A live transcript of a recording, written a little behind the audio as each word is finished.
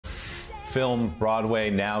film Broadway,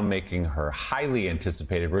 now making her highly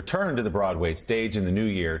anticipated return to the Broadway stage in the new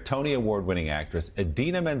year. Tony Award-winning actress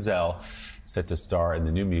Idina Menzel set to star in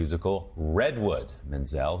the new musical Redwood.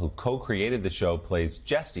 Menzel, who co-created the show, plays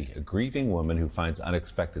Jessie, a grieving woman who finds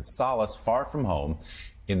unexpected solace far from home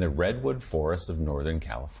in the redwood forests of Northern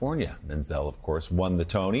California. Menzel, of course, won the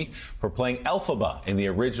Tony for playing Elphaba in the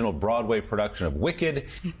original Broadway production of Wicked,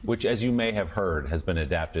 which, as you may have heard, has been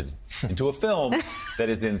adapted into a film that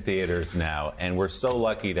is in theaters now. And we're so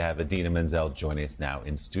lucky to have Idina Menzel joining us now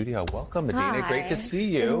in studio. Welcome, Idina. Hi. Great to see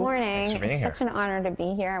you. Good morning. Thanks for being here. It's such an honor to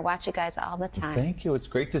be here. I watch you guys all the time. Thank you. It's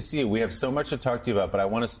great to see you. We have so much to talk to you about, but I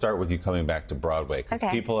want to start with you coming back to Broadway, because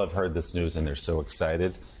people have heard this news and they're so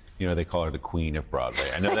excited. You know, they call her the Queen of Broadway.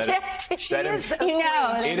 I know that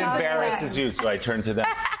it embarrasses you, so I turn to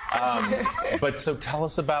that. But so tell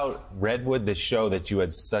us about Redwood, the show that you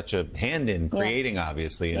had such a hand in creating,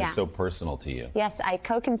 obviously, and it's so personal to you. Yes, I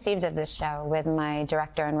co-conceived of this show with my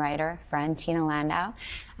director and writer friend, Tina Landau.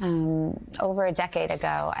 Over a decade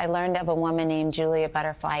ago, I learned of a woman named Julia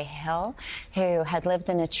Butterfly Hill, who had lived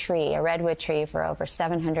in a tree, a redwood tree, for over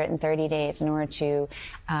 730 days in order to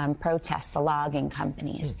protest the logging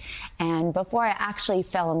companies. And before I actually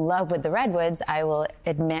fell in love with the redwoods, I will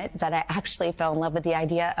admit that I actually fell in love with the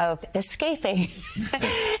idea of escaping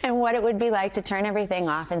and what it would be like to turn everything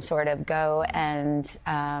off and sort of go and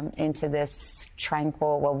into this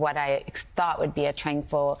tranquil, well, what I thought would be a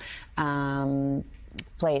tranquil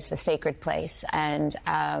place, a sacred place. And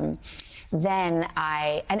then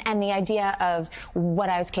and the idea of what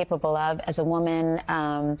I was capable of as a woman,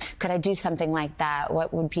 could I do something like that?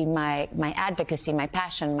 What would be my advocacy, my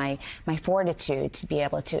passion, my fortitude to be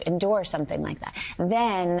able to endure something like that?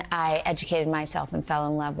 Then I educated myself and fell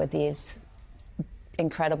in love with these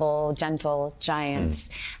incredible, gentle giants,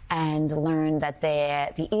 and learned that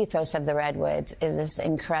the ethos of the redwoods is this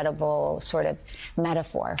incredible sort of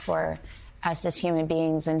metaphor for us as human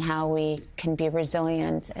beings and how we can be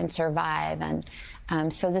resilient and survive.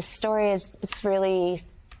 And so this story it's really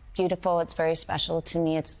beautiful. It's very special to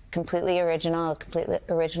me. It's completely original, a completely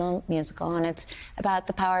original musical, and it's about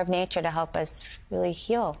the power of nature to help us really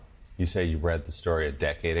heal. You say you read the story a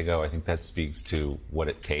decade ago. I think that speaks to what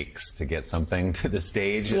it takes to get something to the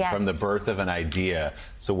stage from the birth of an idea.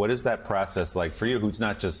 So what is that process like for you, who's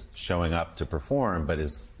not just showing up to perform, but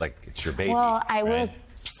is like, it's your baby? Well, I will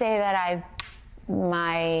say that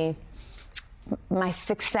my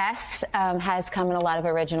success has come in a lot of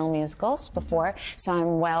original musicals before, so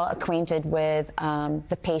I'm well acquainted with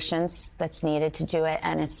the patience that's needed to do it,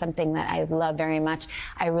 and it's something that I love very much.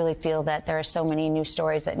 I really feel that there are so many new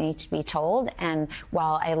stories that need to be told, and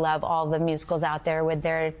while I love all the musicals out there with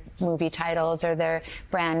their movie titles or their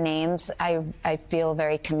brand names, I feel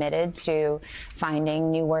very committed to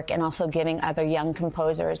finding new work and also giving other young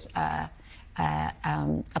composers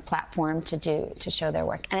a platform to show their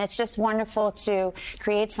work. And it's just wonderful to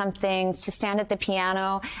create something, to stand at the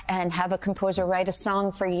piano and have a composer write a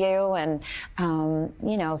song for you. And,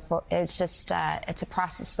 you know, it's just, it's a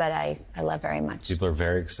process that I love very much. People are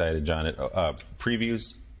very excited, John. It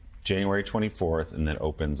previews January 24th and then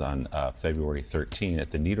opens on February 13th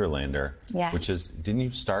at the Niederlander. Yes. Which is, didn't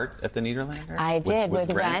you start at the Niederlander? I did,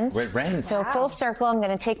 with Ren's. With Ren's. So full circle, I'm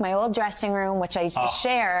going to take my old dressing room, which I used to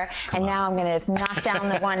share, and now I'm going to knock down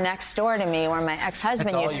the one next door to me where my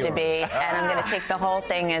ex-husband used to be, and I'm going to take the whole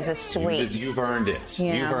thing as a suite. You've earned it.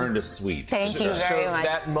 You know? You've earned a suite. Thank you very much.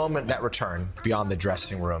 That moment, that return beyond the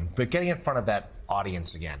dressing room, but getting in front of that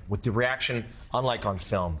audience again, with the reaction, unlike on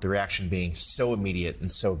film, the reaction being so immediate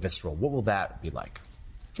and so visceral, what will that be like?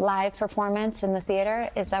 Live performance in the theater?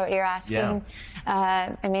 Is that what you're asking?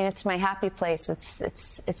 Yeah. I mean, it's my happy place.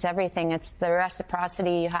 It's everything. It's the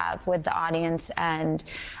reciprocity you have with the audience and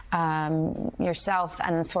yourself,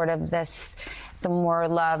 and sort of this, the more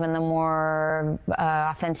love and the more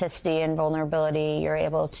authenticity and vulnerability you're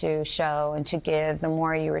able to show and to give, the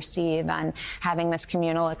more you receive, and having this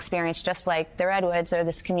communal experience, just like the Redwoods are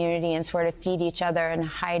this community, and sort of feed each other and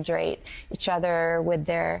hydrate each other with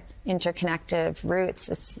their interconnective roots.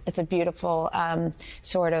 It's a beautiful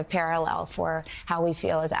sort of parallel for how we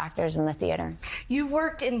feel as actors in the theater. You've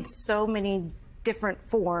worked in so many different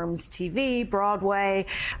forms, TV, Broadway,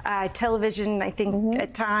 television, I think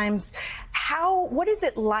at times. What is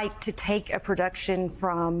it like to take a production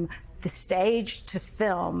from the stage to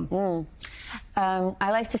film?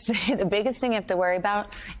 I like to say the biggest thing you have to worry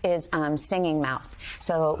about is singing mouth.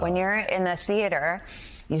 So when you're in the theater,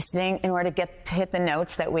 you sing in order to hit the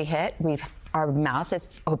notes that we hit. We our mouth is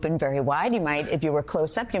open very wide. You might, if you were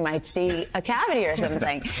close up, you might see a cavity or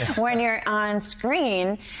something. When you're on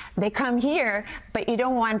screen, they come here, but you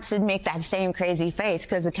don't want to make that same crazy face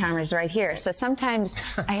because the camera's right here. So sometimes,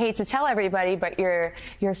 I hate to tell everybody, but you're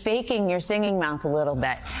faking your singing mouth a little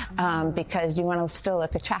bit because you want to still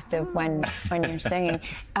look attractive when you're singing.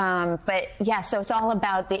 But yeah, so it's all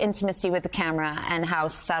about the intimacy with the camera and how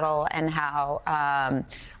subtle and how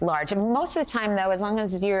large. And most of the time, though, as long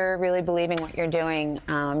as you're really believing what you're doing,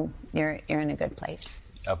 you're in a good place.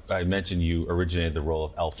 I mentioned you originated the role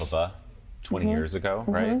of Elphaba 20 years ago,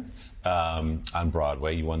 right? On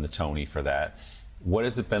Broadway. You won the Tony for that. What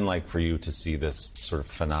has it been like for you to see this sort of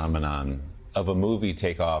phenomenon of a movie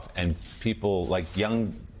take off and people like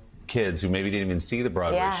young kids who maybe didn't even see the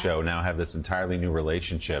Broadway show now have this entirely new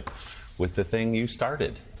relationship with the thing you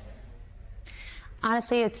started?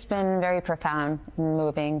 Honestly, it's been very profound and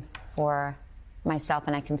moving for myself,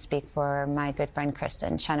 and I can speak for my good friend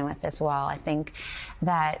Kristen Chenoweth as well. I think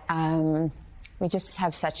that we just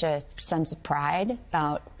have such a sense of pride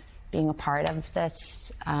about being a part of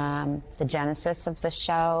this, the genesis of the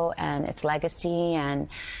show and its legacy and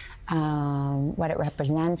what it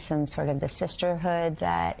represents and sort of the sisterhood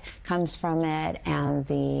that comes from it and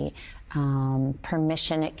the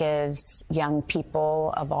permission it gives young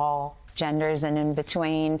people of all genders and in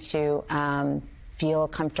between to feel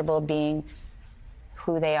comfortable being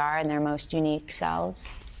who they are in their most unique selves.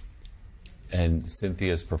 And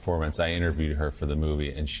Cynthia's performance, I interviewed her for the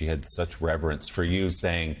movie, and she had such reverence for you,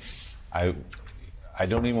 saying, I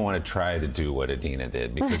don't even want to try to do what Idina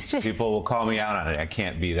did because people will call me out on it. I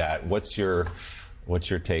can't be that. What's your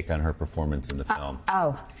take on her performance in the film?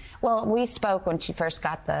 Well, we spoke when she first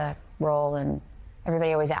got the role, and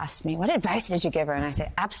everybody always asks me, what advice did you give her? And I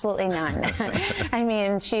say, absolutely none. I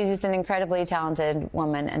mean, she's an incredibly talented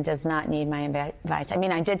woman and does not need my advice. I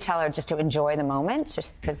mean, I did tell her just to enjoy the moment,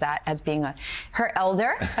 because that, as being her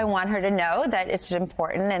elder, I want her to know that it's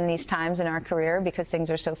important in these times in our career because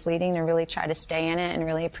things are so fleeting to really try to stay in it and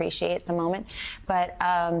really appreciate the moment. But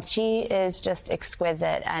she is just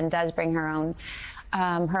exquisite and does bring her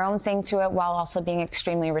own thing to it while also being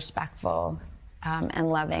extremely respectful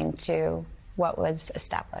and loving to what was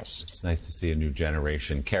established. It's nice to see a new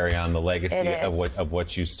generation carry on the legacy of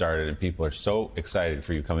what you started, and people are so excited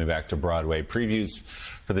for you coming back to Broadway. Previews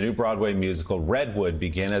for the new Broadway musical Redwood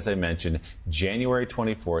begin, as I mentioned, January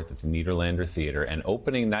 24th at the Nederlander Theater, and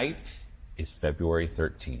opening night is February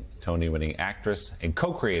 13th. Tony-winning actress and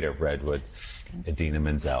co-creator of Redwood, Idina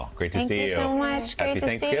Menzel. Great to see you. Thank you so much. Happy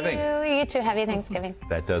Thanksgiving. See you. You too. Happy Thanksgiving.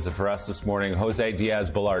 That does it for us this morning. Jose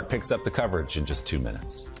Diaz-Balart picks up the coverage in just 2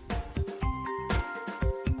 minutes.